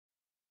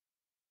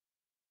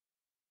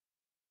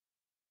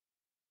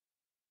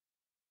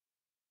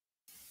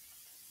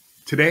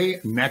Today,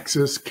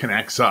 Nexus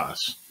connects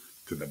us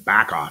to the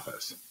back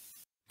office.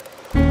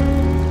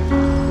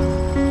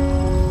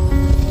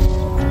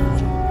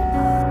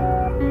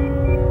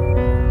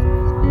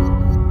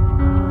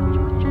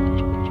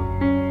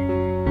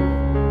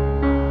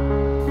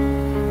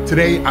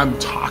 Today, I'm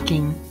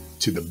talking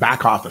to the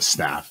back office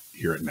staff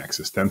here at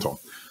Nexus Dental.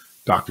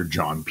 Dr.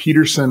 John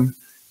Peterson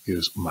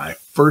is my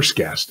first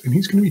guest, and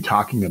he's going to be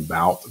talking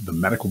about the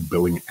medical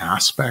billing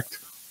aspect,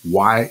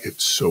 why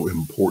it's so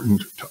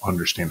important to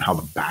understand how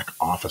the back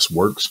office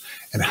works,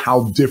 and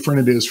how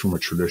different it is from a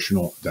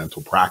traditional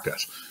dental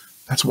practice.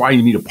 That's why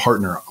you need a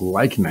partner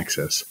like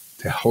Nexus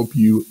to help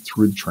you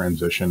through the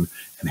transition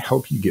and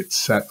help you get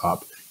set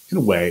up in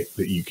a way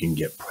that you can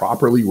get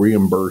properly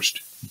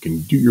reimbursed, you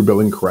can do your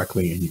billing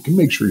correctly, and you can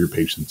make sure your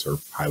patients are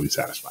highly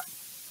satisfied.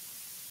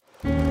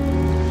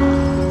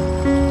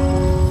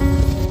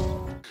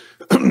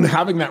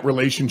 Having that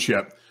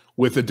relationship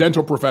with a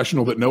dental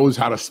professional that knows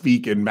how to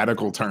speak in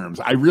medical terms.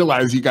 I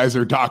realize you guys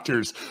are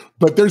doctors,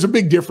 but there's a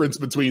big difference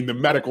between the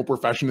medical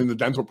profession and the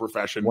dental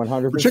profession,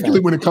 100%.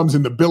 Particularly when it comes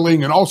in the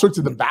billing and all sorts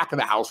of the back of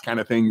the house kind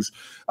of things.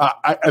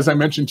 As I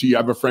mentioned to you, I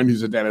have a friend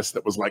who's a dentist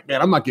that was like,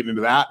 man, I'm not getting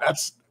into that.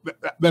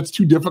 That's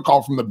too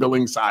difficult from the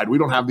billing side. We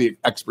don't have the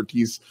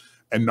expertise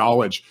and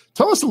knowledge.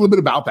 Tell us a little bit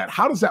about that.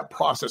 How does that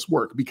process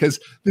work? Because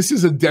this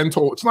is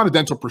it's not a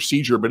dental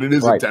procedure, but it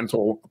is a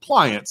dental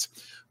appliance.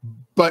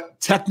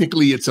 But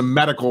technically, it's a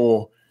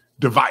medical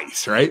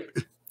device, right?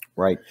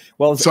 Right.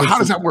 Well, so how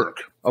does that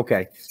work?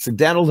 Okay. It's a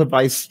dental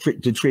device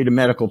to treat a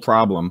medical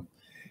problem.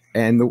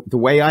 And the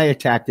way I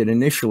attacked it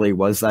initially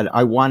was that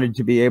I wanted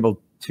to be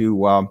able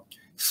to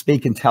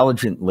speak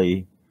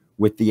intelligently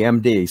with the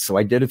MD. So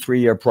I did a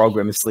 3-year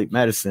program in sleep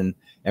medicine,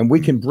 and we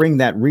can bring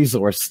that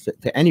resource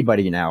to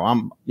anybody now.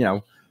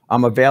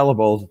 I'm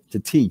available to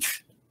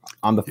teach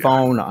on the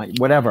phone,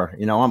 whatever.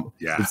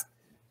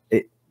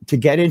 To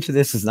get into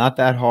this is not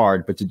that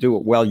hard, but to do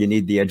it well, you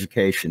need the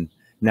education.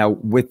 Now,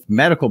 with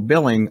medical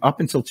billing, up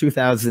until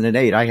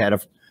 2008, I had a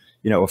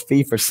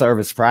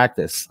fee-for-service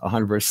practice,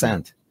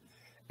 100%.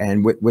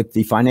 And with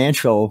the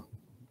financial,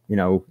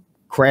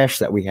 crash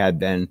that we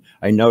had then,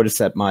 I noticed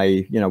that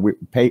my,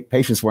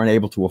 patients weren't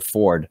able to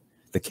afford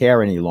the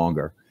care any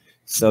longer.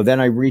 So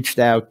then I reached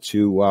out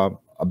to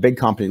a big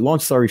company. Long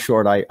story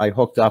short, I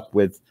hooked up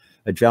with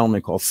a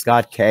gentleman called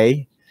Scott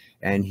Kay,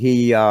 and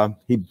he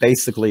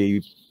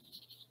basically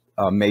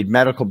made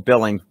medical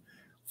billing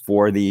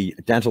for the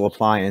dental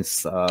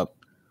appliance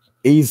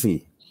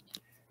easy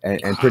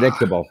and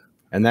predictable.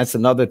 And that's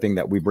another thing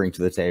that we bring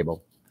to the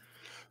table.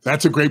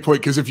 That's a great point,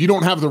 because if you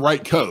don't have the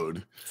right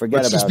code,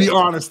 let's just be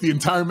honest, the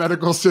entire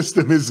medical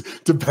system is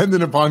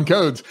dependent upon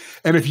codes.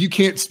 And if you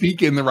can't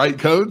speak in the right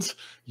codes,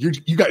 you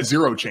got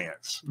zero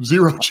chance of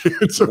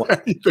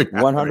anything.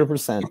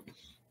 100%.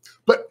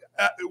 But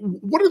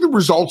what are the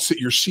results that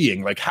you're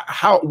seeing? Like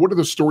what are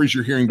the stories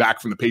you're hearing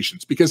back from the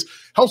patients? Because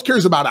healthcare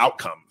is about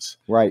outcomes,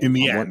 right? In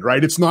the end,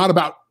 right? It's not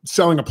about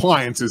selling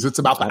appliances. It's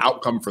about the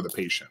outcome for the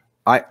patient.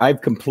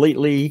 I've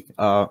completely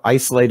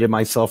isolated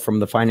myself from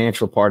the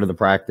financial part of the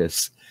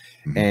practice.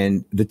 Mm-hmm.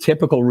 And the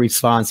typical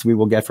response we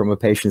will get from a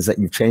patient is that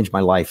you've changed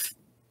my life.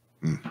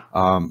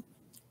 Mm-hmm.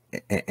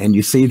 And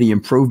you see the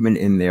improvement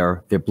in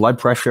their blood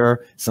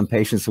pressure. Some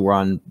patients who are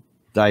on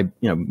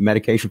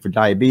medication for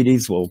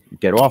diabetes will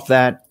get off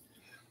that.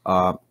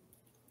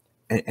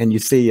 And you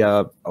see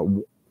a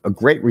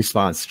great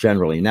response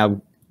generally.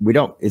 Now,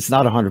 it's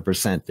not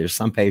 100%. There's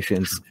some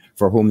patients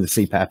for whom the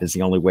CPAP is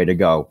the only way to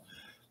go.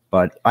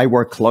 But I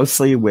work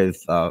closely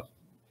with,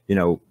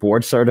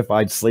 board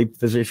certified sleep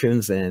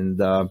physicians,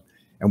 and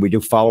we do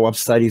follow-up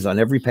studies on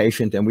every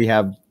patient, and we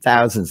have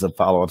thousands of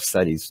follow-up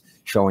studies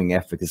showing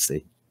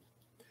efficacy.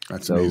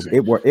 That's amazing.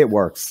 It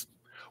works.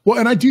 Well,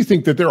 and I do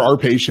think that there are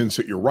patients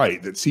that you're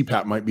right, that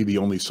CPAP might be the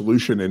only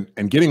solution.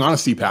 And getting on a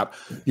CPAP,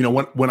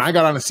 when I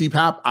got on a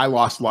CPAP, I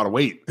lost a lot of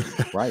weight.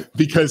 Right.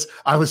 Because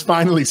I was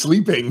finally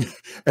sleeping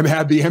and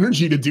had the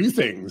energy to do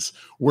things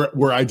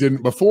where I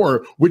didn't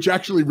before, which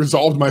actually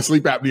resolved my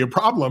sleep apnea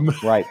problem.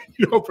 Right.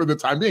 For the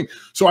time being.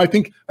 So I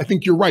think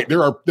you're right.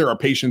 There are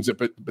patients that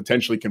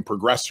potentially can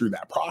progress through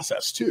that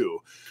process too.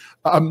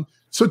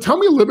 So tell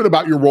me a little bit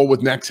about your role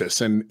with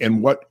Nexus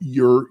and what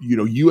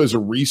you as a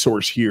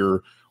resource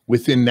here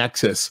within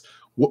Nexus.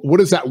 What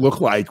does that look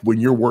like when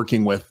you're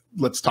working with,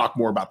 let's talk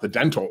more about the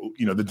dental,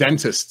 the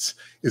dentists?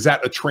 Is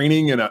that a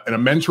training and a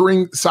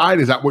mentoring side?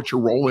 Is that what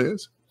your role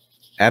is?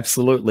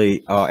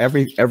 Absolutely.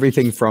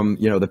 Everything from,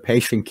 the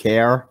patient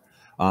care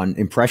on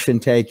impression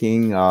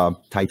taking,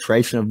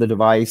 titration of the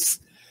device,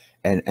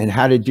 and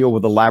how to deal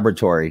with the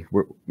laboratory.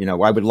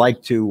 I would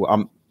like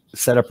to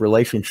set up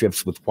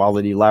relationships with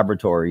quality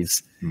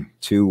laboratories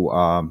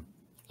to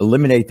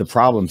eliminate the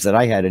problems that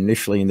I had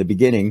initially in the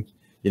beginning.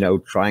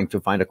 Trying to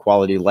find a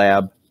quality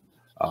lab.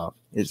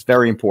 It's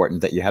very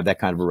important that you have that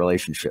kind of a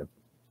relationship.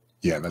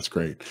 Yeah, that's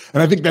great.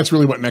 And I think that's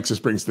really what Nexus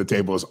brings to the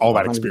table is all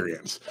that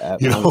experience.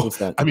 You know,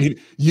 100%. I mean,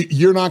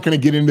 you're not going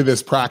to get into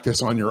this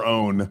practice on your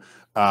own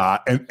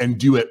and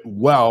do it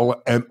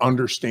well and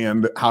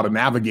understand how to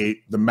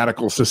navigate the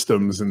medical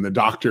systems and the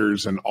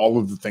doctors and all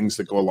of the things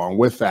that go along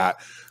with that.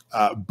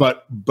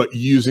 But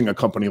using a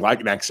company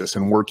like Nexus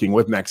and working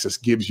with Nexus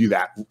gives you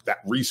that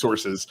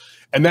resources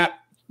and that,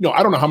 you know,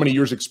 I don't know how many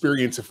years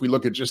experience if we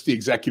look at just the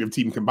executive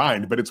team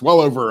combined, but it's well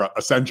over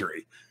a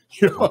century.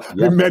 You know,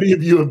 yep. Many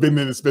of you have been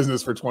in this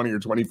business for 20 or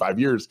 25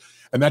 years,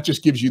 and that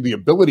just gives you the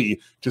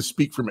ability to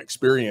speak from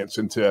experience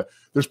and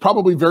there's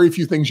probably very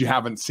few things you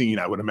haven't seen,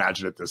 I would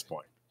imagine, at this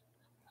point.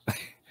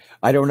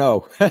 I don't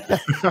know.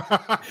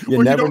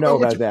 You never know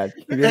about that.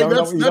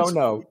 You don't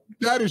know.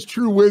 That is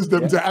true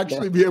wisdom to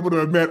actually be able to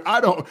admit,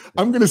 I'm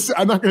not going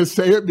to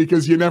say it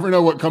because you never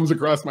know what comes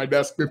across my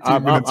desk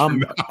 15 minutes from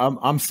now.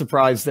 I'm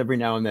surprised every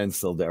now and then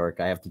still, Derek,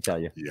 I have to tell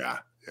you. Yeah.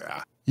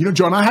 You know,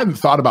 John, I hadn't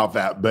thought about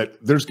that, but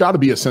there's got to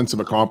be a sense of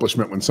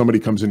accomplishment when somebody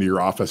comes into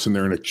your office and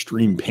they're in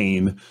extreme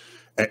pain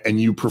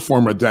and you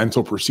perform a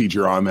dental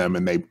procedure on them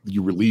and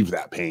you relieve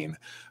that pain.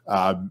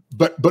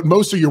 But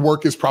most of your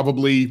work is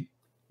probably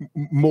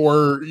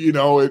more, you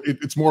know,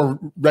 it's more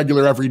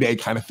regular everyday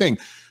kind of thing.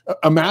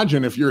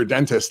 Imagine if you're a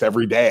dentist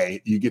every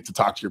day, you get to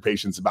talk to your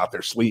patients about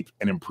their sleep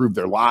and improve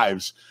their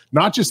lives.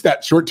 Not just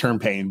that short-term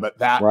pain, but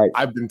that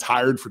I've been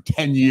tired for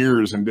 10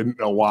 years and didn't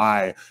know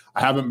why.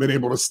 I haven't been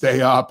able to stay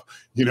up.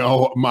 You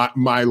know,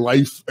 my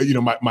life, you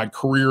know, my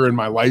career and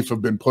my life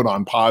have been put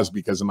on pause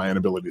because of my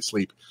inability to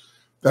sleep.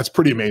 That's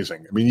pretty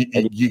amazing. I mean,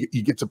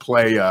 you get to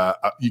play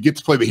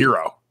the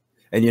hero.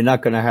 And you're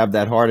not going to have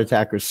that heart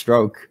attack or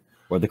stroke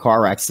or the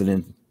car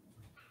accident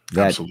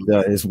that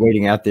is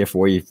waiting out there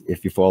for you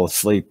if you fall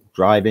asleep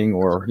driving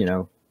or, you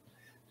know.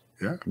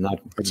 Yeah,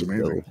 that's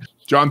amazing.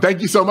 John,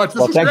 thank you so much.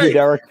 This was thank great. You,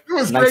 Derek. It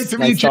was great to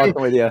meet you.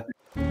 Talking with you.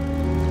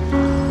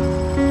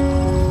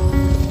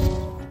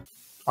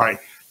 All right.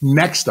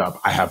 Next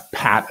up, I have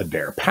Pat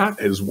Adair. Pat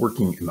is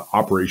working in the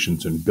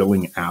operations and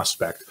billing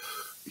aspect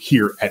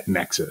here at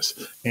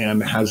Nexus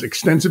and has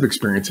extensive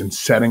experience in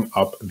setting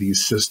up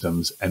these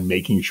systems and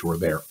making sure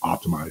they're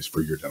optimized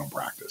for your dental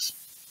practice.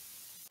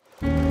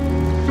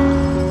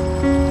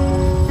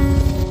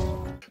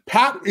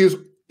 Pat is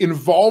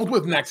involved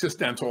with Nexus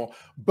Dental,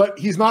 but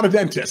he's not a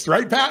dentist,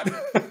 right, Pat?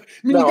 I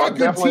mean, no, I'm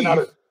definitely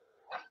not.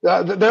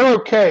 They're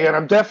okay, and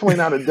I'm definitely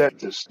not a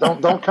dentist.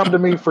 Don't come to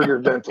me for your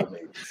dental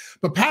needs.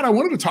 But Pat, I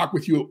wanted to talk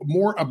with you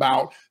more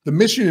about the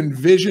mission and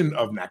vision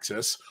of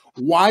Nexus,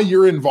 why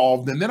you're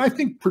involved, and then I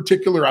think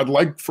particular, I'd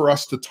like for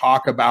us to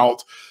talk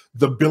about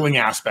the billing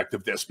aspect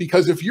of this,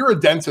 because if you're a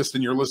dentist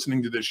and you're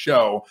listening to this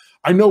show,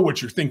 I know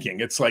what you're thinking.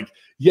 It's like,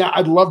 yeah,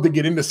 I'd love to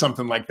get into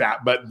something like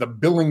that, but the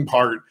billing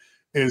part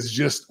is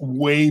just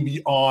way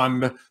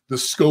beyond the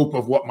scope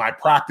of what my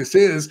practice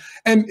is.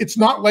 And it's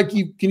not like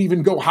you can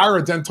even go hire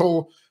a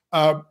dental,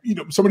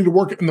 somebody to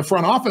work in the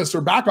front office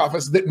or back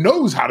office that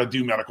knows how to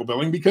do medical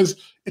billing, because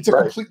it's a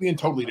completely and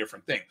totally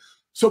different thing.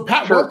 So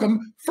Pat,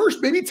 welcome.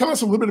 First, maybe tell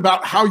us a little bit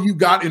about how you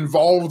got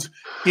involved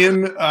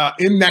in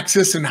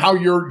Nexus and how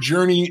your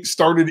journey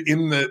started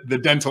in the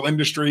dental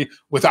industry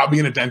without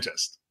being a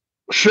dentist.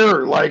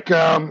 Sure. Like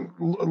a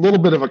little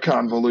bit of a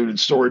convoluted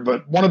story,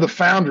 but one of the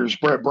founders,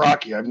 Brett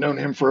Brocky, I've known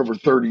him for over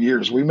 30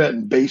 years. We met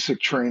in basic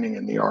training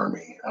in the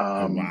Army.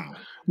 Wow.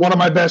 One of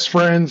my best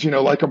friends, you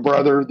know, like a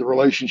brother, the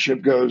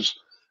relationship goes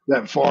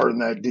that far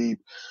and that deep.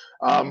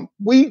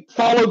 We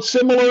charted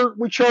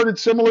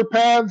similar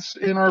paths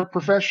in our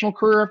professional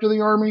career after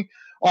the Army,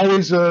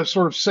 always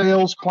sort of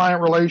sales,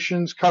 client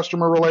relations,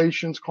 customer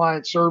relations,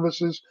 client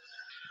services.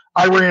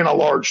 I ran a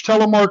large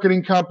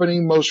telemarketing company.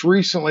 Most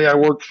recently, I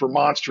worked for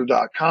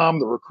Monster.com,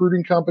 the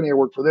recruiting company. I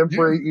worked for them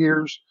for 8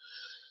 years.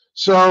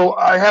 So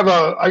I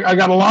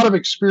got a lot of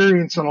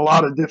experience in a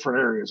lot of different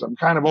areas. I'm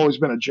kind of always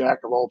been a jack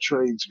of all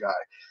trades guy.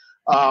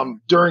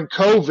 During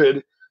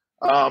COVID,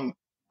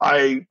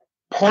 I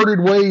parted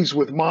ways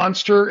with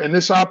Monster, and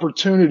this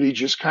opportunity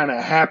just kind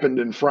of happened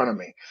in front of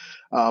me.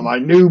 I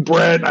knew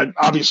Brett.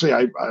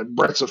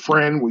 Brett's a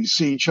friend. We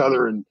see each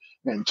other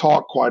and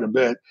talk quite a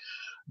bit.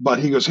 But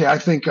he goes, hey, I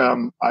think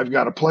I've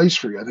got a place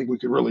for you. I think we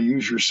could really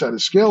use your set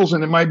of skills,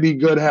 and it might be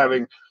good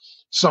having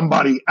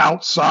somebody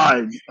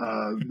outside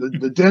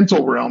the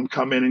dental realm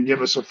come in and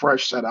give us a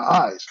fresh set of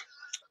eyes.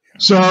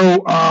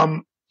 So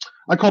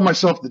I call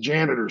myself the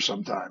janitor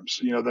sometimes.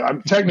 You know,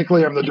 I'm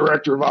the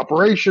director of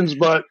operations,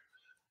 but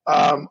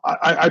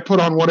I put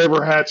on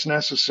whatever hats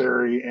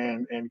necessary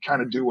and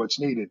kind of do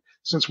what's needed.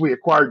 Since we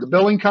acquired the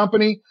billing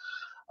company,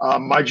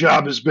 my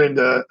job has been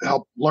to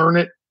help learn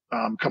it,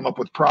 come up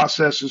with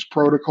processes,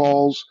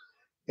 protocols,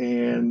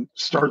 and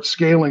start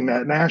scaling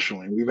that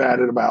nationally. We've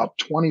added about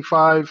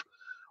 25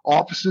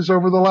 offices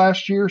over the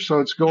last year, so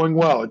it's going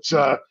well. It's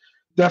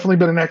definitely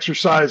been an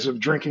exercise of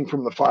drinking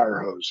from the fire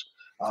hose.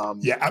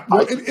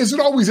 As it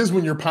always is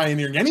when you're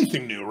pioneering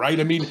anything new, right?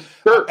 I mean,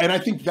 and I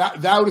think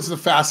that is a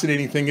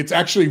fascinating thing. It's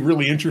actually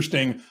really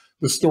interesting.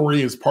 The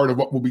story is part of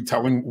what we'll be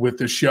telling with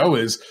this show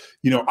is,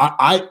 you know,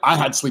 I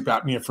had sleep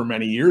apnea for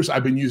many years.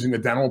 I've been using a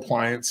dental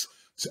appliance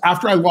So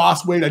after I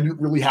lost weight, I didn't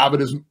really have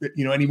it as,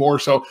 anymore.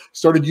 So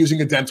started using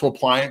a dental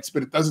appliance,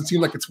 but it doesn't seem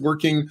like it's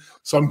working.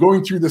 So I'm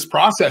going through this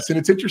process, and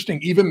it's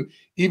interesting.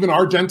 Even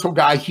our dental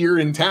guy here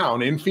in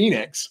town in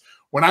Phoenix,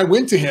 when I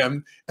went to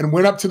him and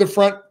went up to the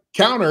front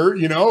counter,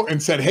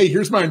 and said, "Hey,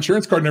 here's my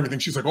insurance card and everything."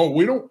 She's like, "Oh,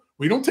 we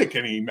don't take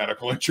any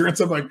medical insurance."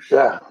 I'm like,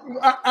 "Yeah,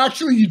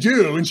 actually you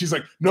do." And she's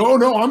like, "No,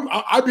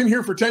 I've been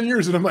here for 10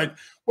 years." And I'm like,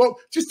 "Well,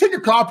 just take a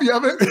copy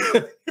of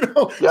it."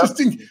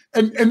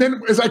 And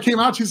then as I came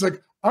out, she's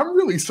like, "I'm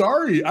really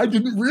sorry. I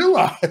didn't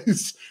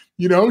realize,"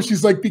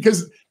 she's like,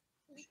 because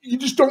you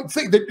just don't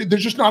think that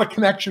there's just not a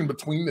connection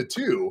between the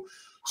two.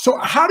 So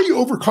how do you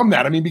overcome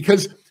that? I mean,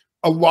 because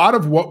a lot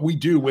of what we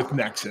do with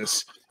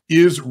Nexus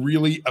is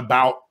really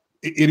about,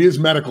 it is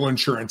medical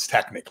insurance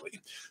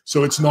technically.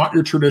 So it's not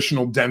your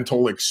traditional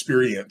dental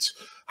experience.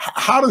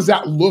 How does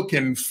that look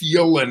and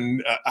feel,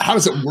 and how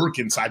does it work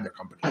inside the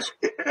companies?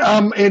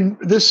 And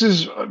this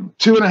is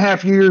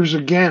 2.5 years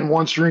again,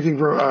 once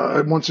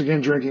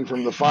again drinking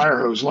from the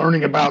fire hose,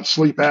 learning about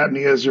sleep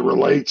apnea as it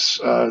relates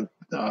in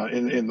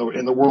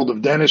the world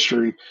of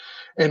dentistry,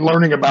 and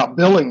learning about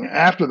billing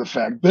after the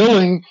fact.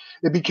 Billing,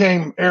 it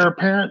became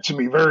apparent to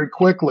me very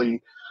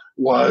quickly,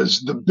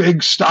 was the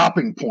big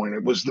stopping point.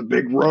 It was the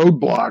big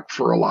roadblock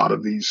for a lot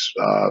of these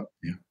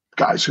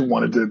guys a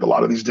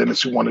lot of these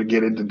dentists who wanted to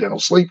get into dental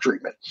sleep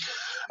treatment.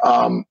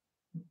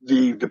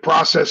 The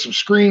process of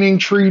screening,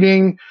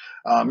 treating,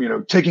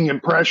 taking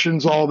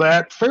impressions, all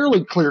that,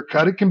 fairly clear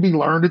cut. It can be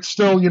learned. It's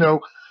still,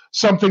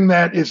 something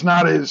that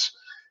is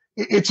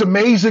it's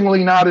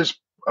amazingly not as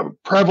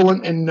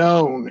prevalent and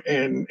known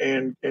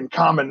and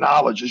common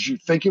knowledge as you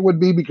think it would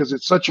be, because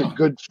it's such a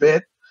good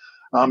fit.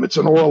 It's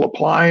an oral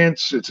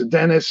appliance. It's a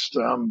dentist.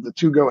 The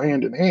two go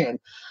hand in hand.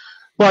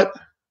 But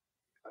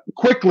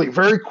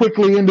very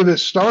quickly into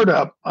this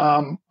startup,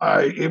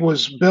 it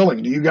was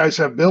billing. Do you guys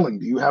have billing?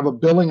 Do you have a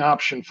billing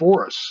option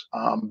for us?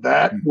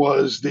 That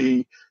was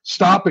the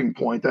stopping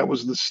point. That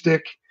was the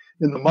stick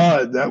in the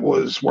mud. That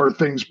was where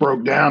things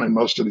broke down in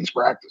most of these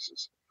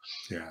practices.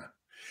 Yeah.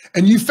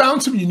 And you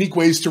found some unique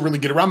ways to really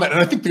get around that. And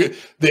I think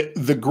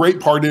the great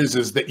part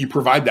is that you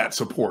provide that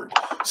support.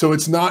 So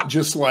it's not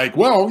just like,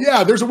 well,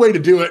 yeah, there's a way to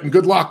do it and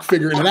good luck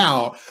figuring it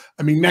out.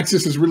 I mean,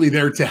 Nexus is really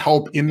there to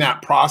help in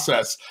that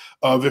process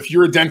of, if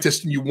you're a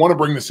dentist and you want to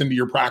bring this into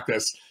your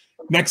practice,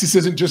 Nexus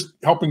isn't just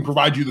helping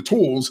provide you the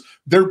tools.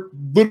 They're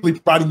literally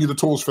providing you the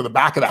tools for the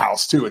back of the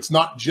house too. It's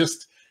not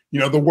just,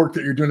 the work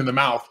that you're doing in the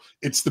mouth.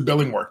 It's the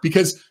billing work,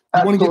 because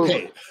you want to get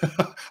paid.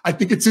 I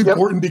think it's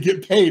important to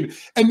get paid.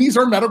 And these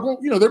are medical,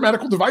 they're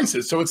medical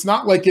devices. So it's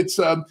not like it's,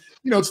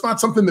 it's not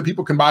something that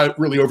people can buy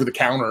really over the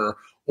counter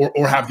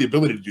or have the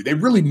ability to do. They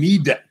really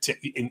need to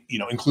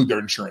include their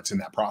insurance in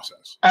that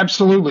process.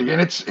 Absolutely.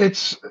 And it's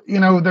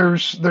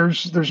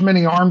there's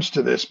many arms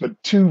to this,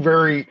 but two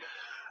very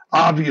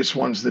obvious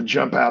ones that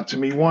jump out to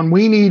me. One,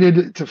 we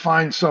needed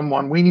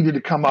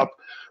to come up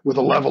with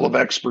a level of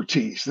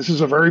expertise. This is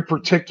a very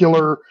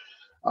particular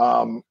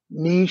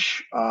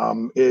niche.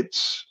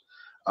 It's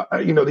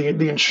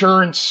the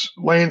insurance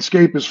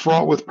landscape is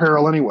fraught with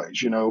peril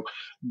anyways.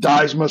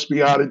 Di's must be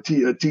dotted,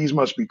 T's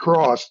must be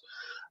crossed.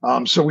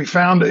 So we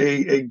found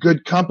a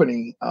good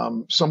company,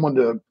 someone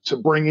to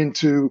bring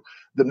into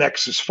the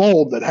Nexus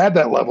fold that had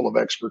that level of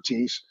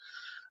expertise.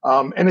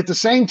 And at the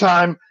same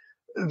time,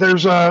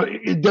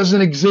 it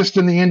doesn't exist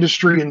in the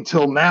industry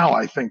until now,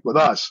 I think, with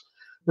us.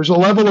 There's a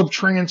level of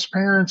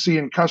transparency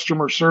and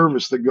customer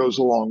service that goes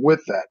along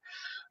with that.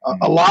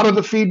 A lot of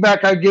the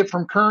feedback I get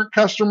from current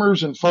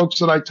customers and folks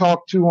that I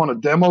talk to on a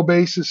demo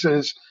basis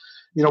is,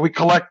 we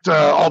collect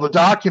all the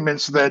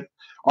documents that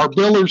our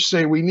billers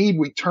say we need,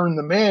 we turn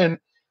them in.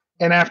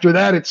 And after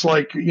that, it's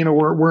like,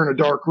 we're in a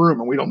dark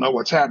room and we don't know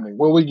what's happening.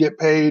 Will we get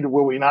paid?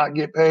 Will we not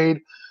get paid?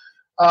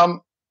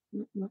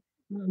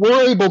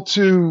 We're able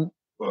to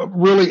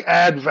really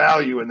add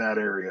value in that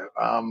area.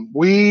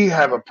 We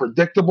have a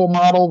predictable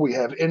model. We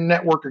have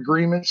in-network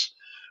agreements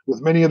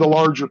with many of the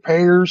larger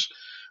payers.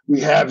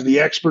 We have the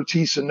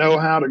expertise and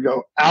know-how to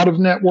go out of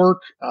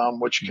network,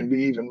 which can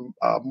be even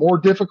more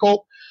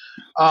difficult.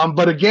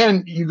 But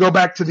again, you go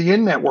back to the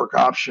in-network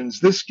options.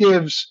 This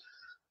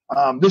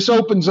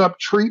opens up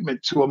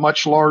treatment to a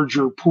much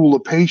larger pool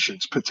of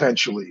patients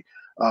potentially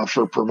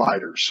for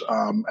providers.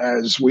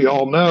 As we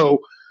all know,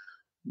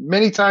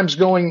 many times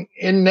going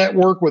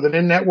in-network with an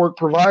in-network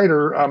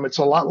provider, it's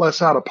a lot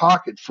less out of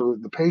pocket for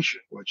the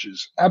patient, which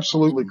is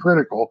absolutely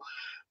critical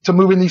to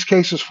moving these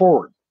cases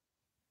forward.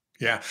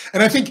 Yeah.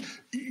 And I think,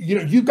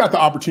 you've got the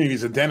opportunity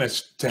as a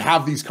dentist to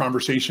have these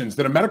conversations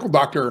that a medical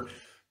doctor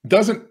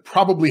doesn't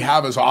probably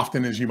have as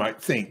often as you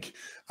might think,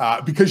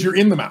 because you're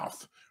in the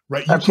mouth,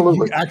 right?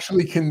 Absolutely.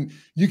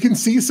 You can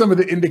see some of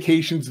the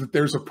indications that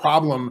there's a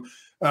problem.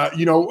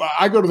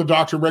 I go to the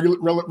doctor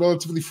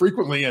relatively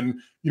frequently, and,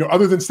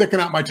 other than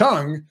sticking out my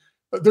tongue,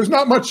 there's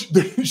not much.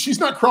 She's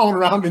not crawling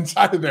around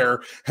inside of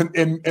there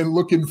and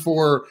looking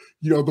for,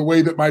 the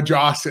way that my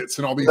jaw sits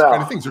and all these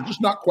kind of things. They're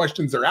just not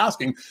questions they're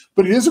asking,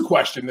 but it is a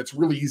question that's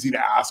really easy to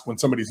ask when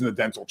somebody's in a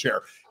dental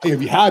chair. Hey,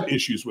 have you had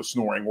issues with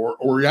snoring, or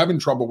are you having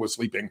trouble with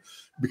sleeping?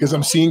 Because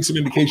I'm seeing some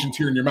indications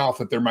here in your mouth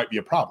that there might be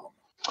a problem.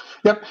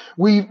 Yep.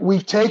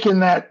 We've taken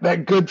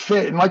that good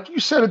fit. And like you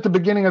said at the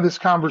beginning of this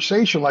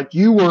conversation, like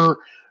you were,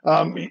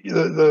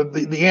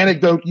 the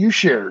anecdote you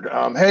shared,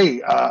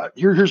 hey,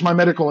 here's my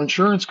medical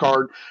insurance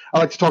card. I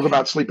like to talk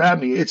about sleep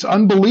apnea. It's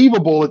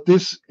unbelievable that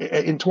this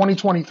in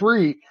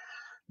 2023,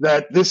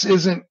 that this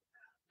isn't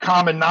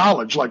common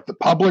knowledge. Like the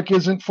public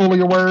isn't fully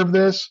aware of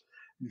this.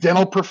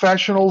 Dental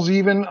professionals,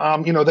 even,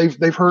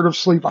 they've heard of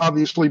sleep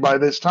obviously by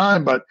this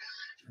time, but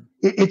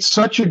it's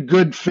such a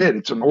good fit.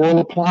 It's an oral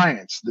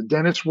appliance. The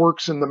dentist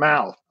works in the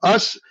mouth.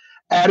 Us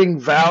adding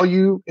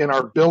value in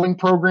our billing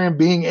program,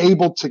 being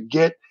able to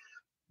get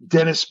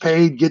dentists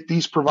paid, get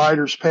these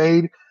providers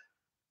paid,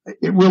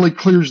 it really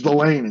clears the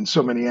lane in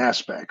so many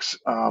aspects.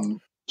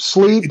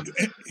 Sleep,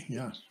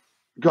 yeah.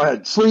 Go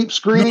ahead. Sleep,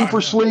 screening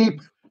for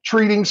sleep,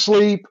 treating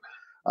sleep,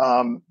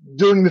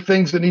 doing the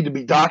things that need to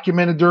be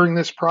documented during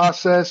this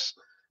process.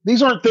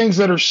 These aren't things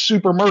that are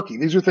super murky.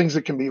 These are things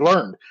that can be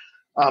learned.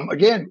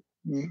 Again,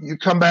 you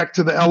come back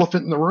to the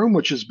elephant in the room,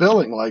 which is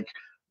billing. Like,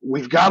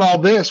 we've got all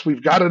this,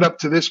 we've got it up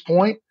to this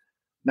point.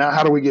 Now,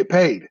 how do we get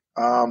paid?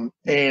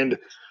 And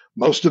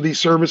most of these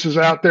services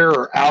out there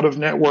are out of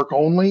network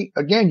only.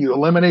 Again, you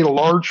eliminate a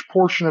large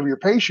portion of your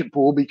patient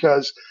pool,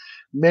 because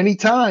many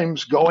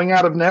times going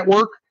out of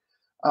network,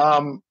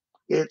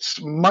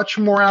 it's much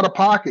more out of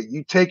pocket.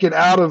 You take it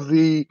out of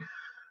the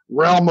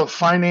realm of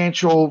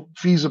financial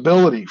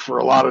feasibility for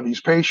a lot of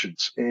these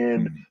patients,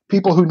 and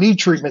people who need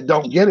treatment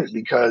don't get it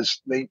because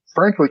they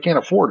frankly can't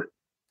afford it.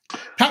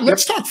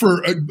 Let's talk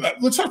for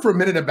a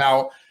minute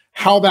about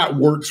how that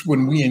works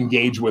when we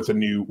engage with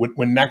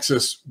when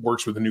Nexus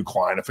works with a new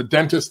client. If a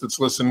dentist that's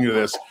listening to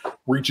this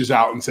reaches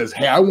out and says,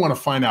 hey, I want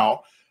to find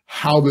out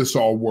how this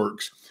all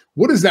works,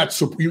 what is that?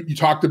 You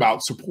talked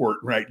about support,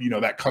 right?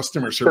 That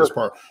customer service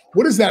part.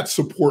 What does that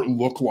support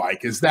look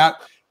like? Is there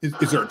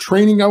a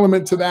training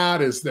element to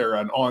that? Is there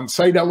an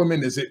on-site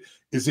element? Is it,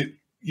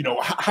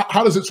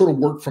 how does it sort of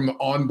work from the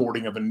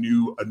onboarding of a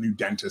new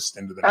dentist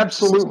into the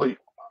Absolutely.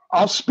 System?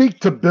 I'll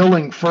speak to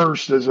billing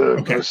first as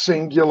a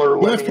singular.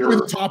 Well, that's probably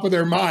the top of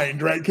their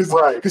mind, right? Because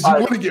you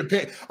want to get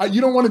paid. You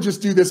don't want to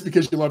just do this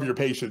because you love your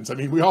patients. I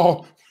mean,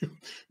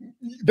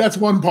 that's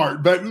one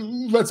part, but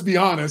let's be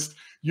honest.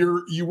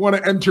 You want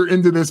to enter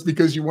into this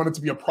because you want it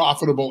to be a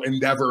profitable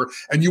endeavor,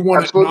 and you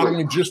want it not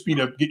only just be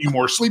to get you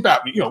more sleep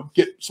apnea,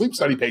 get sleep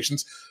study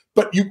patients,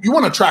 but you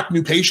want to attract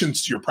new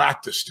patients to your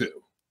practice too.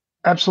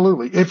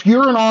 Absolutely. If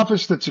you're an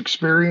office that's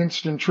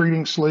experienced in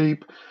treating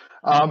sleep,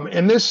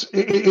 and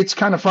it's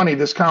kind of funny,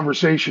 this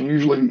conversation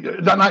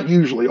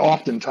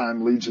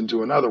oftentimes leads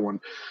into another one.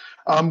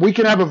 We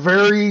can have a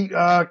very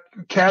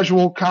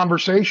casual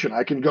conversation.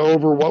 I can go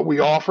over what we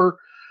offer,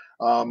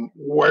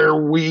 where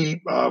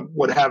we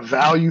would have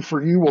value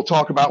for you. We'll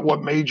talk about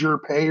what major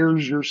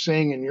payers you're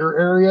seeing in your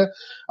area.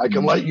 I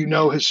can let you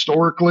know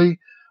historically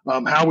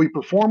how we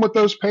perform with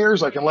those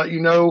payers. I can let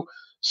you know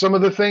some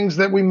of the things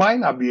that we might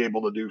not be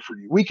able to do for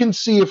you. We can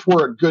see if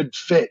we're a good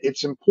fit.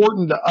 It's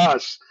important to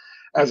us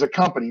as a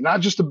company, not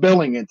just a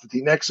billing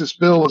entity. Nexus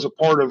Bill is a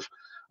part of,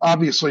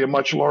 obviously, a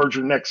much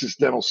larger Nexus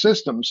Dental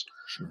Systems.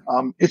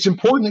 Sure. It's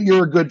important that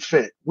you're a good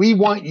fit. We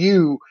want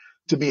you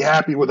to be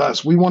happy with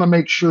us. We want to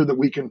make sure that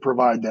we can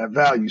provide that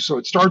value. So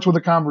it starts with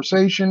a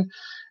conversation.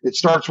 It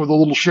starts with a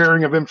little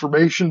sharing of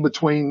information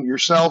between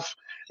yourself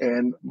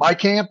and my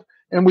camp,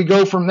 and we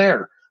go from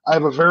there. I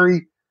have a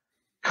very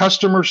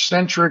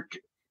customer-centric,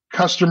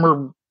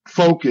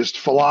 customer-focused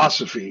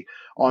philosophy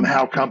on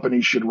how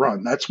companies should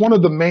run. That's one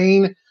of the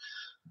main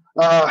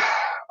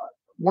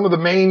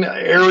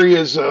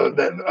areas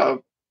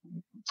that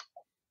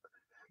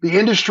the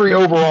industry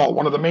overall,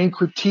 one of the main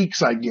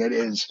critiques I get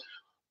is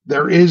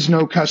there is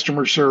no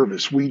customer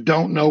service. We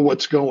don't know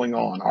what's going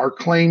on. Our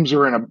claims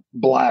are in a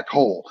black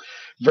hole.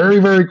 Very,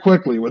 very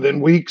quickly,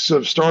 within weeks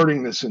of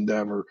starting this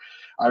endeavor,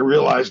 I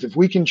realized if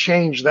we can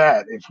change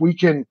that, if we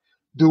can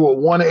do a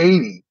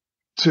 180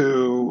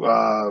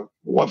 to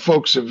what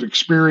folks have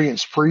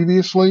experienced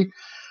previously,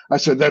 I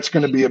said that's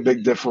going to be a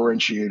big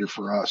differentiator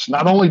for us.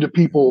 Not only do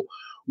people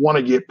want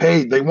to get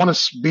paid, they want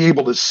to be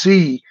able to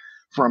see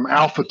from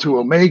alpha to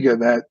omega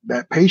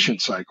that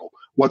patient cycle.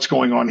 What's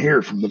going on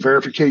here from the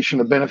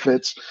verification of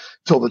benefits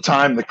till the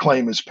time the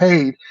claim is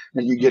paid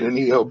and you get an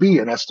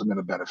EOB, an estimate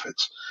of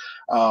benefits.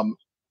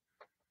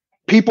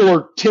 People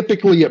are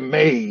typically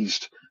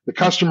amazed. The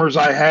customers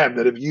I have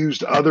that have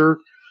used other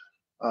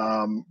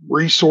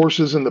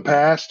resources in the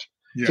past,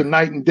 it's a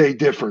night and day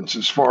difference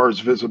as far as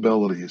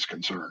visibility is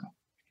concerned.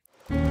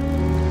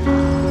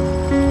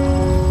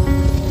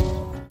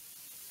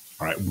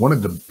 All right. One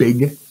of the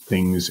big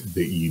things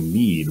that you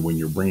need when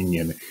you're bringing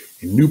in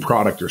a new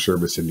product or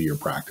service into your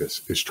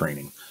practice is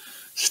training.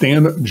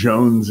 Stan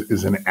Jones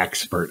is an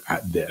expert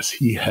at this.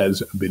 He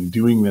has been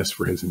doing this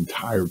for his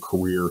entire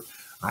career.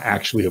 I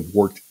actually have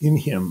worked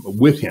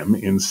with him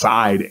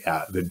inside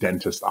the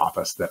dentist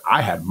office that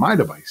I had my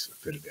device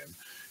fitted in.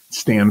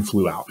 Stan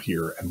flew out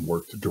here and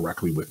worked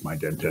directly with my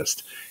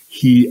dentist.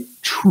 He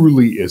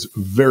truly is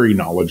very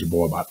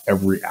knowledgeable about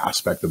every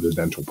aspect of the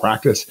dental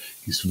practice.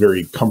 He's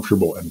very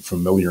comfortable and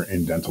familiar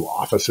in dental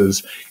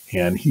offices,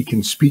 and he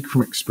can speak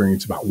from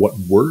experience about what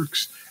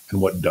works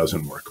and what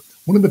doesn't work.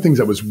 One of the things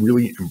I was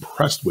really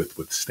impressed with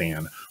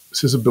Stan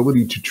was his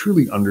ability to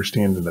truly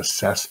understand and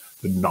assess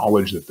the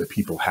knowledge that the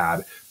people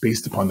had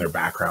based upon their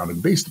background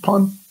and based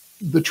upon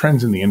the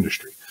trends in the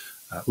industry.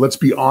 Let's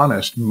be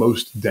honest,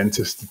 most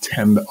dentists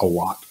attend a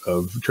lot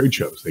of trade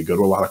shows. They go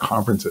to a lot of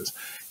conferences.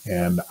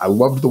 And I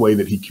loved the way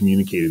that he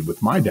communicated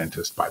with my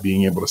dentist by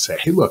being able to say,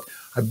 hey, look,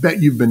 I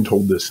bet you've been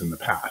told this in the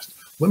past.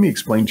 Let me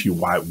explain to you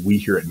why we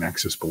here at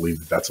Nexus believe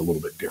that that's a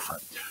little bit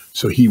different.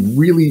 So he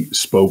really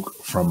spoke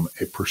from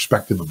a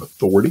perspective of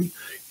authority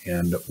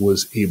and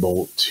was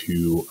able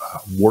to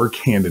work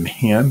hand in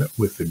hand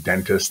with the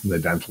dentist and the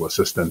dental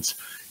assistants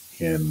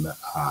in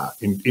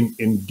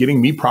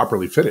getting me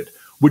properly fitted,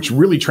 which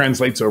really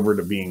translates over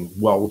to being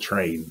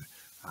well-trained.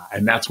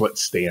 And that's what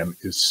Stan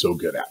is so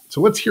good at.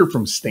 So let's hear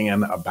from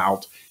Stan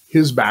about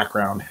his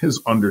background,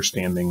 his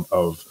understanding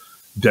of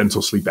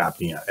dental sleep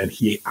apnea, and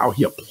how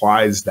he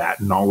applies that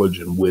knowledge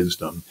and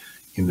wisdom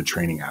in the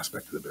training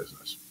aspect of the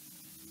business.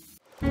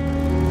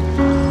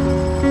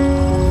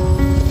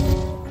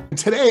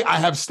 Today, I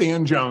have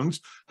Stan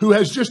Jones, who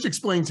has just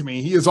explained to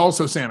me he is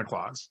also Santa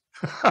Claus.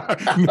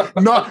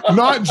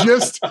 not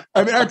just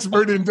an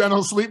expert in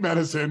dental sleep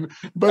medicine,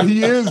 but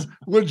he is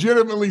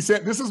legitimately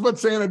Santa. This is what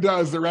Santa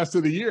does the rest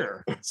of the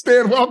year.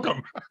 Stan,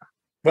 welcome.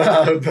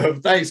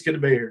 Thanks. Good to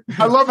be here.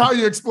 I love how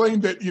you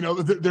explained that,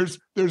 there's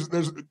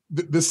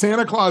the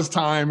Santa Claus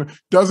time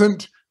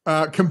doesn't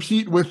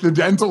compete with the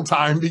dental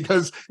time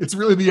because it's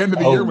really the end of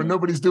the year when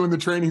nobody's doing the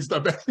training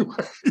stuff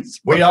anyways.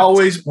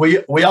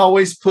 We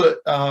always put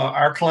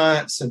our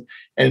clients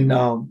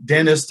and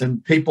dentists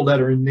and people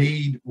that are in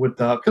need with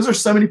because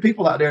there's so many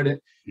people out there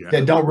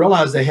that don't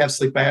realize they have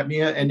sleep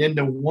apnea, and then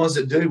the ones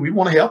that do, we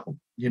want to help them.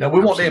 We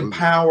want to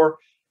empower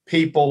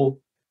people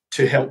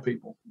to help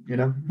people.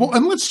 Well,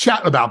 and let's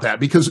chat about that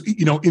because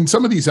in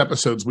some of these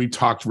episodes we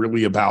talked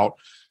really about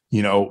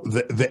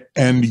the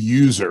end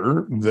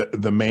user,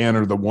 the man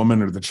or the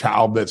woman or the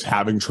child that's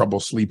having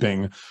trouble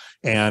sleeping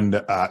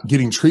and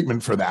getting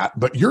treatment for that.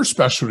 But your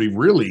specialty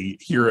really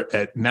here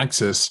at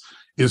Nexus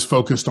is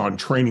focused on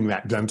training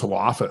that dental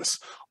office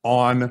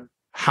on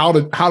how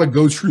to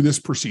go through this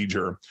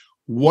procedure.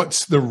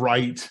 What's the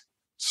right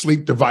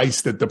sleep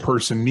device that the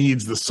person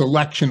needs, the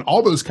selection,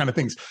 all those kind of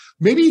things.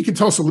 Maybe you can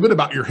tell us a little bit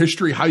about your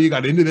history, how you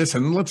got into this,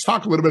 and then let's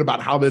talk a little bit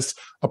about how this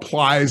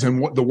applies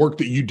and what the work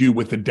that you do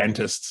with the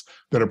dentists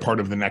that are part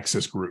of the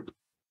Nexus group.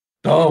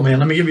 Oh man,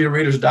 let me give you the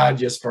Reader's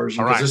Digest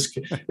version because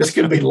this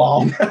could be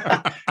long.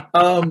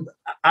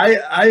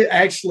 I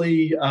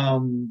actually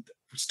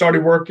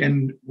started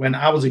working when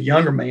I was a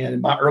younger man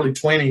in my early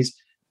 20s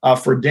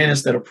for a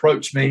dentist that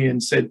approached me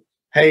and said,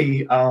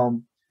 hey,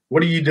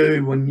 what do you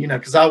do when,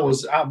 because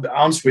I'm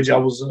honest with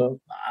you,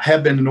 I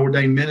have been an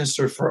ordained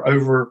minister for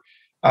over,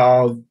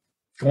 going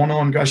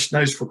on, gosh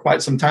knows, for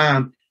quite some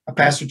time. I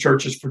pastored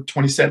churches for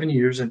 27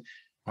 years, and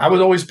I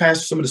would always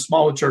pastor some of the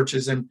smaller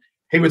churches. And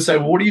he would say,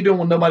 well, what are you doing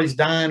when nobody's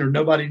dying or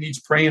nobody needs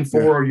praying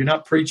for, or you're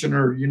not preaching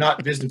or you're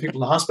not visiting people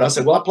in the hospital? I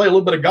said, well, I play a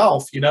little bit of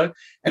golf, and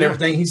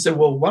everything. He said,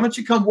 well, why don't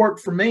you come work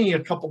for me a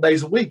couple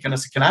days a week? And I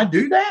said, can I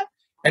do that?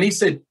 And he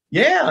said,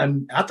 yeah.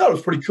 And I thought it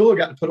was pretty cool. I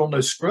got to put on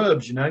those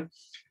scrubs,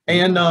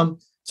 And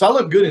so I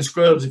look good in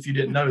scrubs if you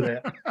didn't know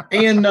that.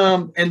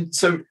 And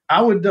so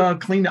I would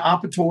clean the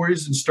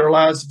operatories and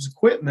sterilize his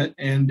equipment,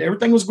 and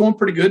everything was going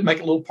pretty good,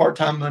 making a little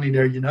part-time money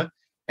there,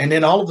 And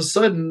then all of a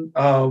sudden,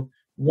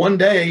 one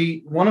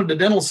day, one of the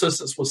dental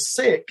assistants was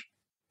sick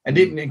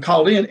and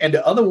called in, and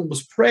the other one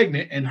was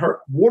pregnant, and her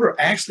water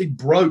actually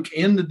broke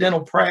in the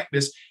dental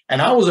practice,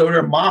 and I was over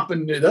there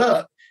mopping it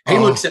up. He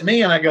looks at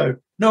me and I go,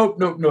 no,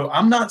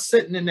 I'm not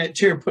sitting in that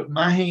chair putting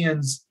my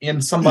hands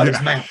in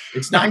somebody's mouth.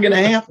 It's not going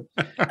to happen.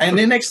 And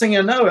then next thing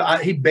I know,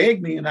 he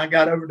begged me, and I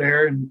got over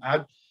there and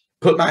I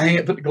put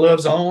the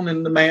gloves on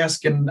and the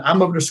mask, and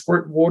I'm over there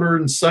squirting water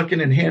and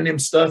sucking and handing him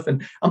stuff.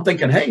 And I'm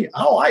thinking, hey,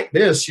 I like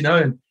this,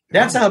 and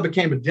that's how I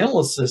became a dental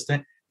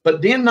assistant.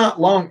 But then not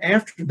long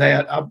after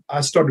that,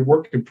 I started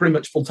working pretty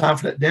much full time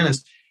for that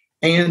dentist.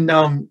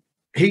 And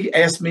he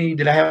asked me,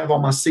 did I have all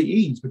my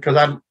CEs? Because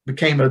I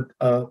became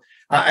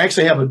I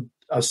actually have an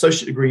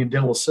associate degree in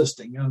dental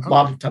assisting. A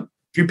lot of times,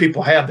 few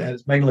people have that.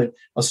 It's mainly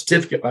a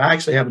certificate, but I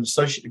actually have an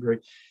associate degree.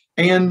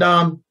 And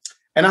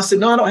I said,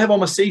 no, I don't have all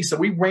my C's. So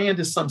we ran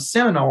to some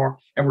seminar,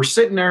 and we're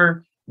sitting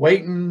there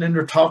waiting, and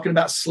they're talking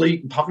about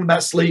sleep.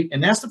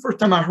 And that's the first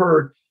time I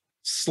heard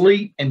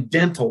sleep and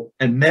dental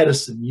and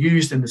medicine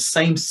used in the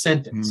same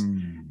sentence.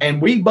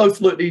 And we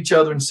both looked at each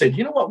other and said,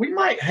 you know what, we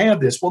might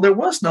have this. Well, there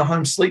was no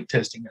home sleep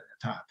testing at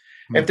that time.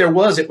 If there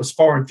was, it was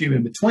far and few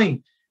in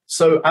between.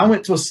 So I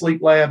went to a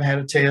sleep lab, had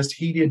a test.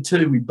 He did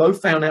too. We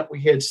both found out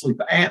we had sleep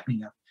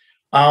apnea.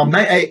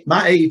 My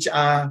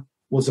AHI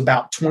was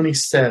about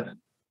 27.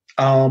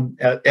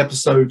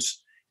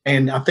 episodes.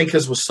 And I think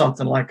this was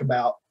something like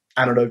about,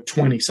 I don't know,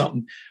 20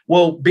 something.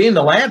 Well, being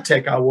the lab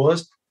tech I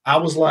was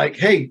like,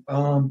 hey,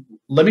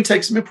 let me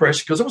take some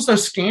impressions, because there was no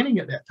scanning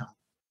at that time.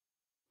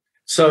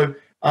 So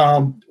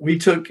we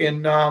took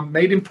and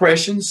made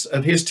impressions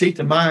of his teeth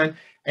and mine.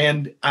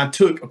 And I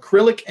took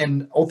acrylic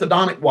and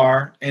orthodontic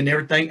wire and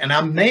everything, and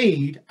I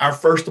made our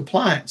first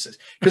appliances,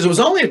 because there was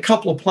only a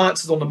couple of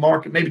appliances on the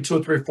market, maybe 2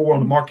 or 3 or 4 on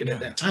the market at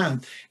that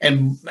time.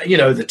 And,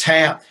 the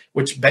tap,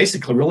 which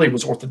basically really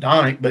was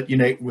orthodontic, but,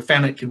 we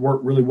found it could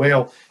work really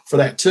well for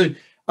that too.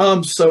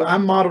 So I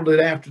modeled it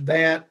after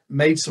that,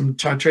 made some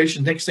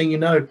titration. Next thing you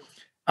know,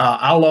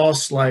 I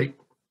lost like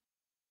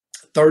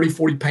 30,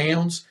 40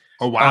 pounds.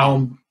 Oh,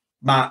 wow.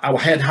 I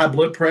had high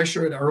blood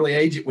pressure at an early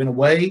age. It went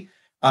away.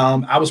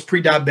 I was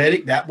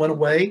pre-diabetic. That went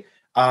away.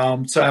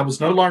 So I was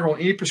no longer on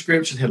any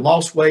prescriptions, had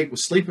lost weight,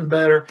 was sleeping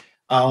better.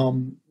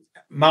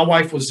 My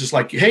wife was just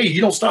like, hey,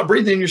 you don't stop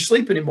breathing in your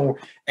sleep anymore.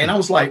 And I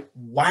was like,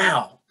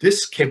 wow,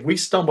 we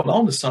stumbled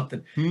onto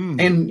something.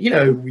 And,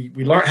 we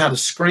learned how to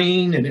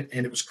screen, and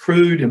it was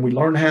crude, and we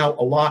learned how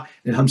a lot,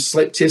 and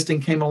sleep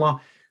testing came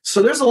along.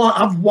 So there's a lot.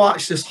 I've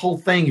watched this whole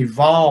thing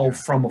evolve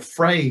from a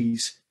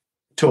phrase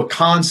to a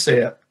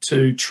concept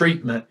to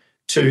treatment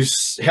to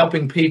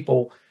helping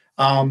people.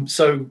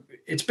 So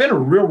it's been a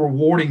real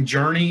rewarding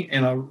journey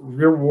and a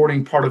real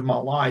rewarding part of my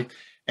life.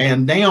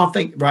 And now I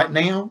think right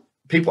now,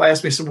 people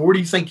ask me, so where do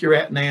you think you're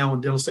at now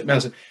in dental sleep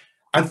medicine?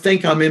 I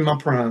think I'm in my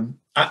prime.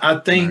 I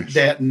think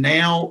that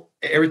now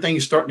everything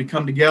is starting to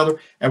come together,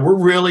 and we're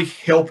really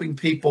helping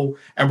people,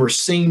 and we're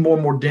seeing more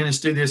and more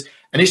dentists do this.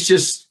 And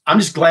I'm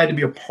just glad to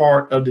be a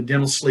part of the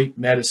dental sleep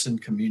medicine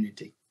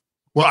community.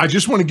 Well, I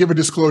just want to give a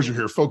disclosure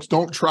here, folks.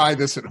 Don't try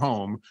this at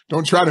home.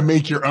 Don't try to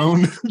make your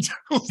own.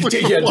 Don't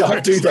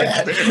do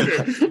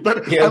that.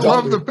 But I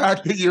love the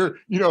fact that you're,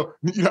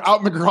 out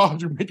in the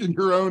garage, you're making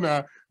your own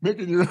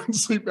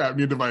sleep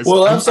apnea device.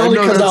 Well, that's only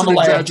because I'm a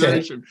lab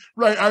tech.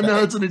 Right. I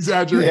know it's an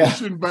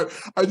exaggeration, but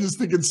I just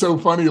think it's so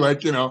funny.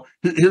 Like, here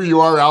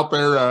you are out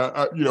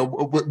there,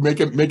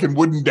 making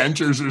wooden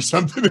dentures or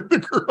something in the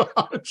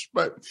garage.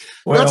 But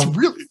that's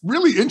really,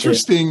 really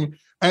interesting. Yeah.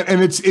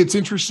 And it's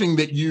interesting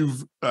that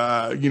you've,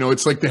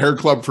 it's like the hair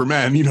club for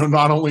men,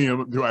 not only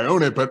do I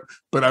own it, but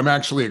I'm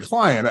actually a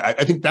client.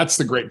 I think that's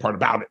the great part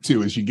about it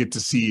too, is you get to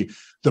see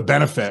the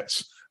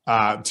benefits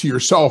to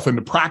yourself and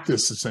to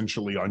practice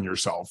essentially on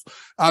yourself.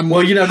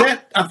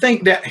 That I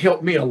think that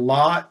helped me a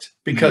lot,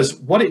 because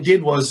what it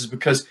did was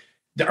because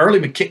the early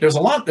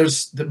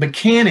there's the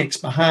mechanics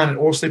behind an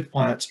oral sleep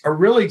appliance are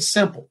really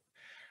simple.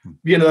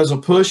 There's a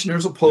push and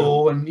there's a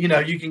pull, and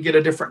you can get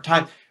a different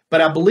type. But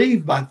I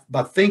believe by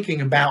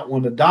thinking about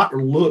when the doctor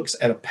looks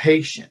at a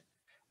patient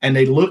and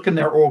they look in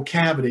their oral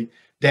cavity,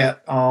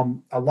 that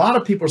a lot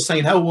of people are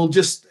saying, oh, well,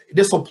 just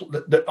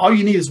all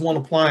you need is one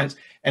appliance,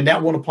 and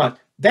that one appliance.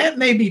 That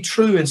may be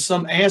true in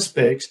some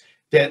aspects,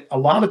 that a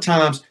lot of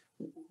times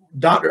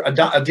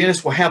a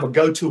dentist will have a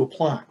go-to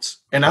appliance.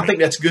 And I think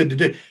that's good to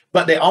do.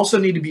 But they also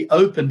need to be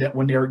open that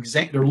when they're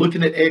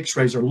looking at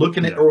x-rays or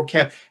looking at oral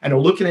cavity, and they're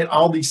looking at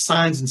all these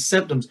signs and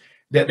symptoms,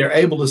 that they're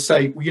able to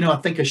say, well, I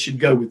think I should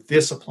go with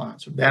this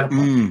appliance or that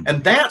appliance.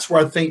 And that's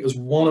where I think is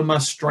one of my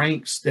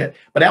strengths. But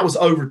that was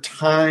over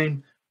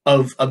time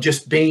of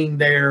just being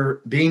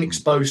there, being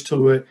exposed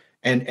to it,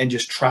 and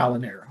just trial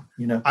and error.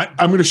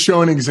 I'm going to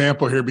show an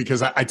example here,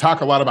 because I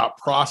talk a lot about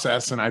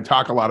process, and I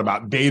talk a lot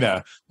about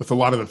data with a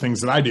lot of the things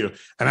that I do.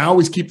 And I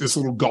always keep this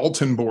little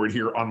Galton board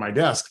here on my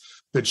desk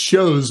that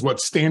shows what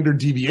standard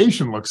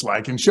deviation looks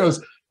like, and shows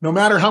no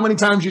matter how many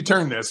times you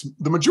turn this,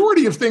 the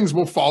majority of things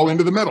will fall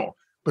into the middle.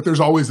 But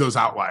there's always those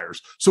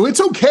outliers. So it's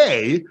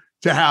okay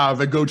to have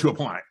a go-to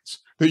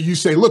appliance that you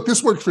say, look,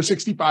 this worked for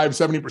 65,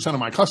 70% of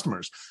my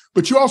customers.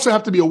 But you also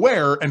have to be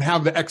aware and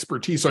have the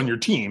expertise on your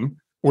team,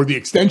 or the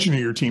extension of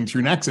your team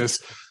through Nexus,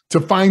 to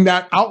find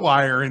that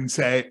outlier and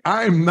say,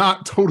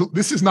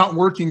 this is not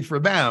working for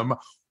them.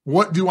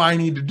 What do I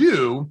need to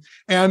do?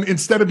 And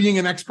instead of being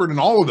an expert in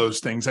all of those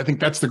things, I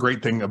think that's the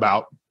great thing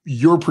about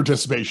your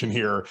participation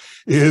here,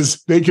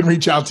 is they can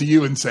reach out to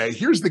you and say,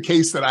 here's the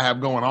case that I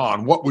have going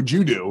on. What would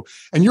you do?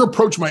 And your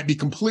approach might be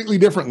completely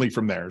differently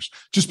from theirs,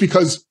 just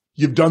because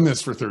you've done this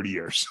for 30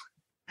 years.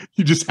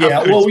 You just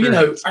have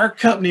our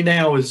company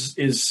now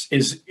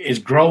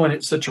is growing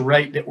at such a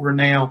rate that we're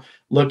now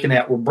looking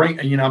at,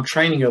 I'm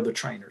training other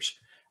trainers.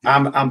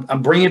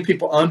 I'm bringing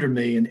people under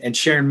me and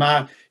sharing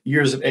my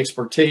years of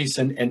expertise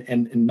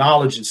and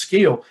knowledge and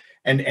skill,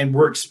 and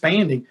we're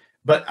expanding.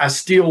 But I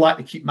still like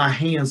to keep my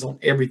hands on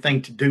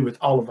everything to do with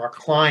all of our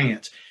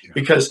clients,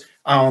 because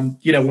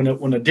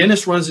when a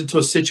dentist runs into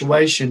a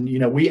situation,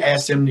 we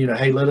ask them,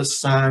 hey, let us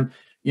sign,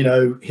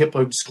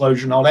 HIPAA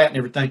disclosure and all that and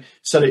everything,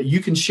 so that you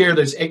can share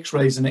those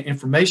x-rays and the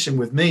information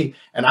with me,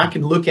 and I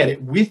can look at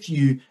it with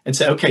you and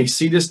say, okay,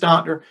 see this,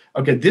 doctor?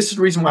 Okay, this is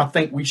the reason why I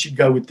think we should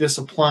go with this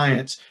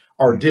appliance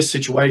or this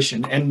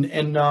situation. And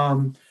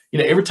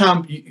every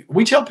time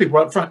we tell people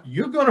up front,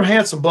 you're going to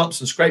have some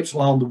bumps and scrapes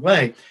along the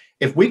way.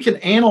 If we can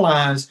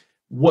analyze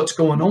what's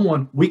going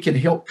on, we can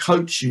help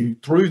coach you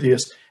through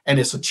this. And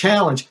it's a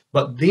challenge.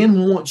 But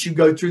then once you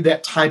go through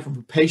that type of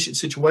a patient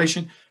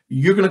situation,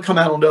 you're going to come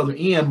out on the other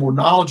end more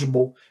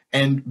knowledgeable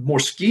and more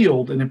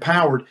skilled and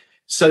empowered,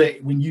 so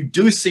that when you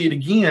do see it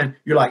again,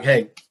 you're like,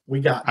 hey, we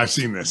got this. I've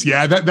seen this.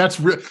 Yeah, that's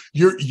real.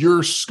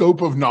 Your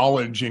scope of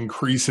knowledge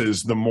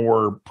increases the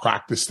more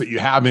practice that you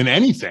have in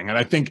anything. And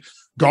I think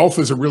golf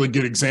is a really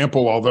good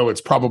example, although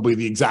it's probably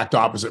the exact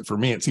opposite for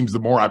me. It seems the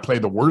more I play,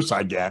 the worse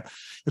I get.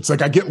 It's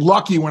like I get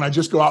lucky when I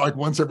just go out like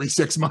once every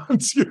 6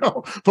 months,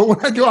 but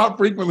when I go out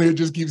frequently, it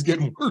just keeps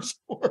getting worse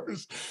and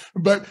worse.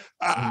 But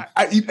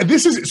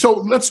so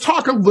let's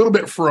talk a little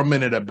bit for a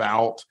minute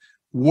about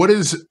what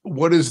is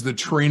the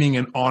training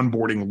and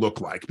onboarding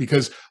look like?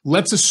 Because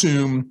let's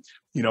assume,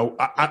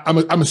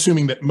 I'm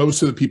assuming that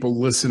most of the people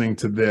listening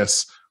to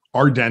this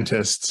are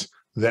dentists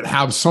that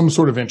have some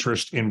sort of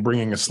interest in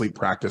bringing a sleep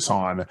practice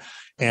on.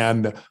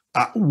 And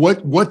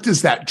what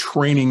does that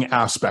training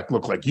aspect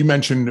look like? You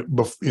mentioned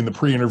in the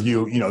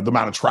pre-interview, the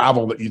amount of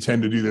travel that you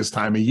tend to do this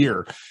time of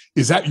year.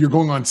 Is that you're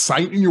going on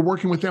site and you're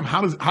working with them?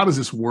 How does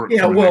this work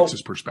from a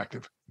Nexus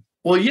perspective?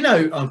 Well,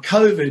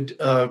 COVID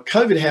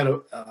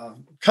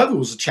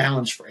was a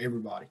challenge for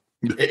everybody.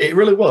 It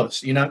really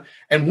was,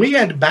 and we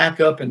had to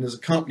back up, and as a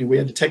company, we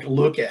had to take a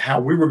look at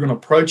how we were going to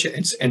approach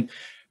it and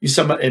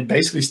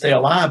basically stay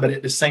alive. But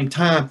at the same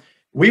time,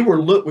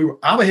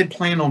 I had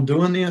planned on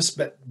doing this,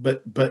 but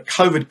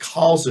COVID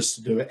caused us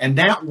to do it. And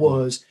that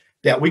was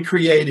that we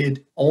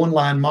created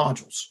online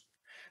modules.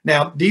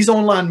 Now, these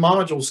online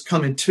modules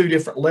come in 2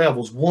 different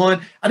levels.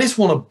 One, I just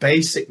want a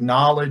basic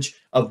knowledge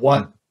of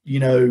what,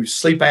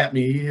 sleep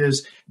apnea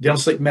is, dental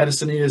sleep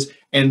medicine is,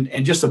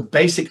 and just a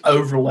basic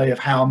overlay of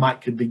how I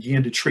could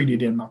begin to treat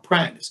it in my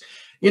practice.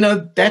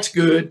 That's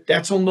good.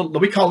 That's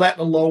we call that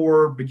the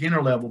lower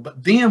beginner level.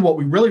 But then what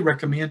we really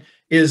recommend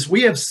is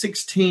we have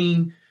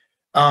 16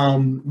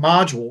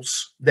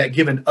 modules that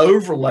give an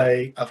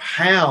overlay of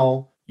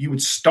how you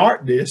would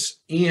start this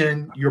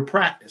in your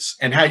practice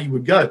and how you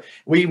would go.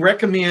 We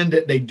recommend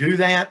that they do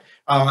that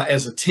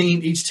as a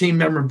team. Each team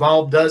member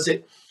involved does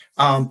it.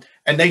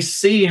 And they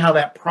see how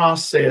that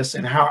process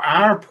and how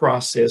our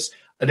process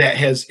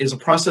is a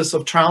process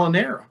of trial and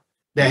error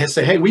that has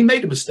said, hey, we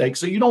made a mistake,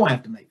 so you don't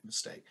have to make a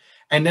mistake.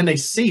 And then they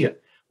see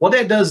it. What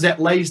that does, that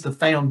lays the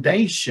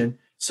foundation.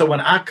 So when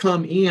I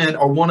come in,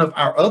 or one of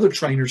our other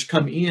trainers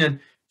come in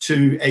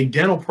to a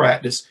dental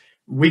practice,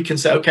 we can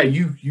say, okay,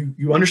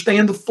 you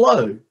understand the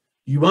flow.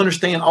 You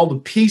understand all the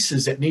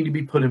pieces that need to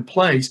be put in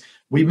place.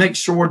 We make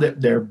sure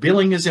that their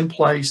billing is in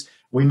place.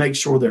 We make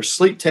sure their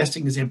sleep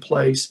testing is in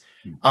place.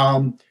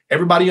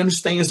 Everybody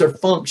understands their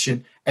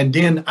function. And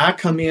then I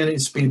come in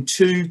and spend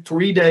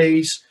 2-3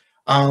 days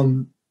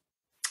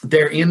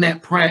there in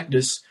that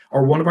practice,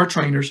 or one of our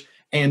trainers,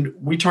 and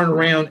we turn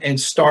around and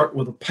start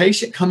with a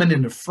patient coming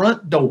in the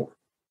front door.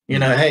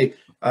 Hey,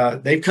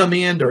 they've come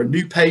in, they're a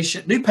new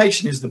patient. New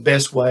patient is the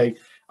best way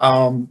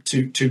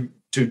to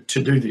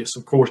do this,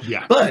 of course.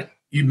 Yeah. But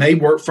you may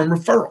work from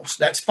referrals.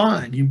 That's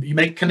fine. You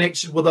make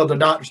connections with other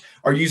doctors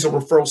or use a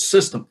referral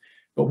system.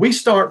 But we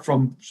start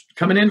from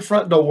coming in the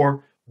front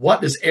door.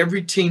 What does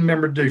every team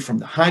member do, from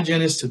the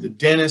hygienist to the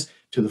dentist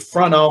to the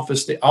front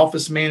office, the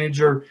office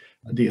manager,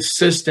 the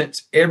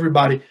assistants,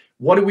 everybody?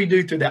 What do we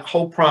do through that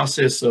whole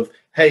process of,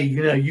 hey,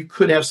 you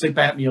could have sleep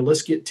apnea.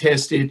 Let's get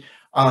tested.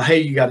 Hey,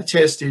 you got it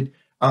tested.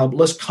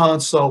 Let's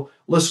consult.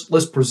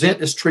 Let's present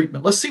this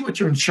treatment. Let's see what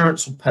your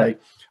insurance will pay.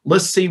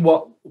 Let's see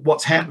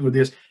what's happening with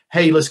this.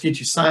 Hey, let's get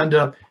you signed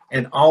up,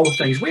 and all the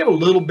things. We have a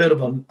little bit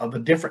of a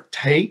different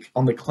take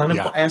on the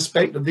clinical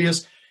aspect of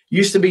this.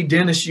 Used to be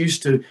dentists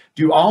used to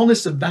do all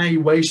this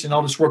evaluation,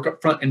 all this work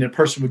up front, and the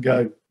person would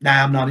go,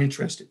 nah, I'm not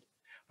interested.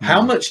 How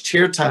much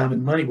chair time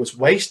and money was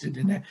wasted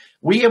in that?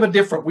 We have a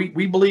different,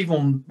 we believe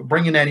on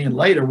bringing that in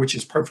later, which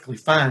is perfectly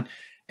fine.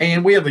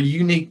 And we have a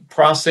unique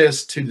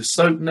process to the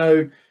soap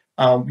node,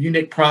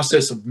 unique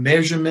process of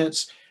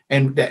measurements,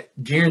 and that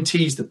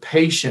guarantees the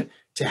patient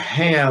to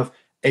have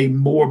a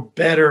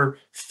better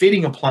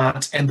fitting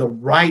appliance and the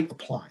right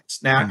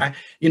appliance. Now,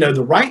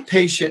 the right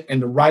patient and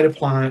the right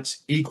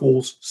appliance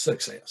equals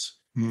success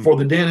for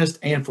the dentist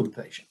and for the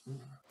patient.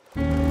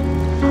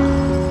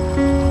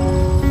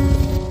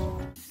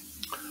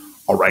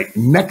 All right,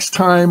 next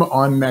time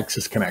on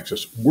Nexus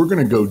Connects, we're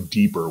going to go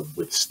deeper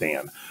with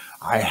Stan.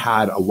 I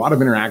had a lot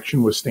of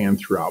interaction with Stan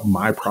throughout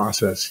my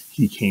process.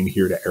 He came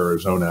here to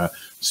Arizona,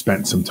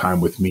 spent some time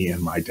with me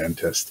and my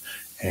dentist.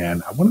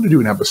 And I wanted to do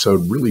an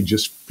episode really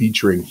just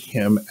featuring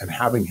him and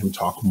having him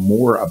talk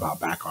more about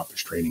back office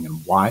training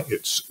and why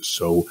it's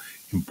so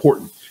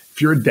important.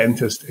 If you're a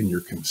dentist and you're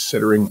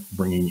considering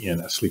bringing in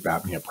a sleep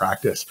apnea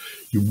practice,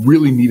 you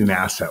really need an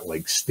asset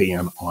like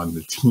Stan on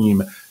the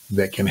team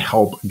that can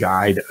help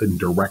guide and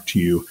direct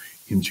you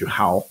into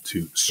how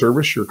to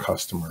service your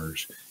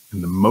customers in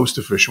the most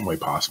efficient way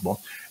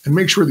possible, and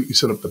make sure that you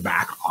set up the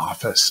back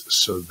office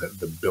so that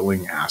the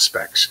billing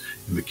aspects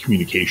and the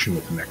communication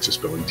with the Nexus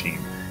billing team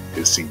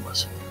is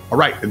seamless. All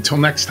right, until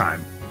next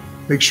time,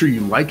 make sure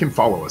you like and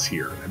follow us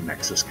here at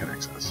Nexus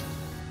Connects Us.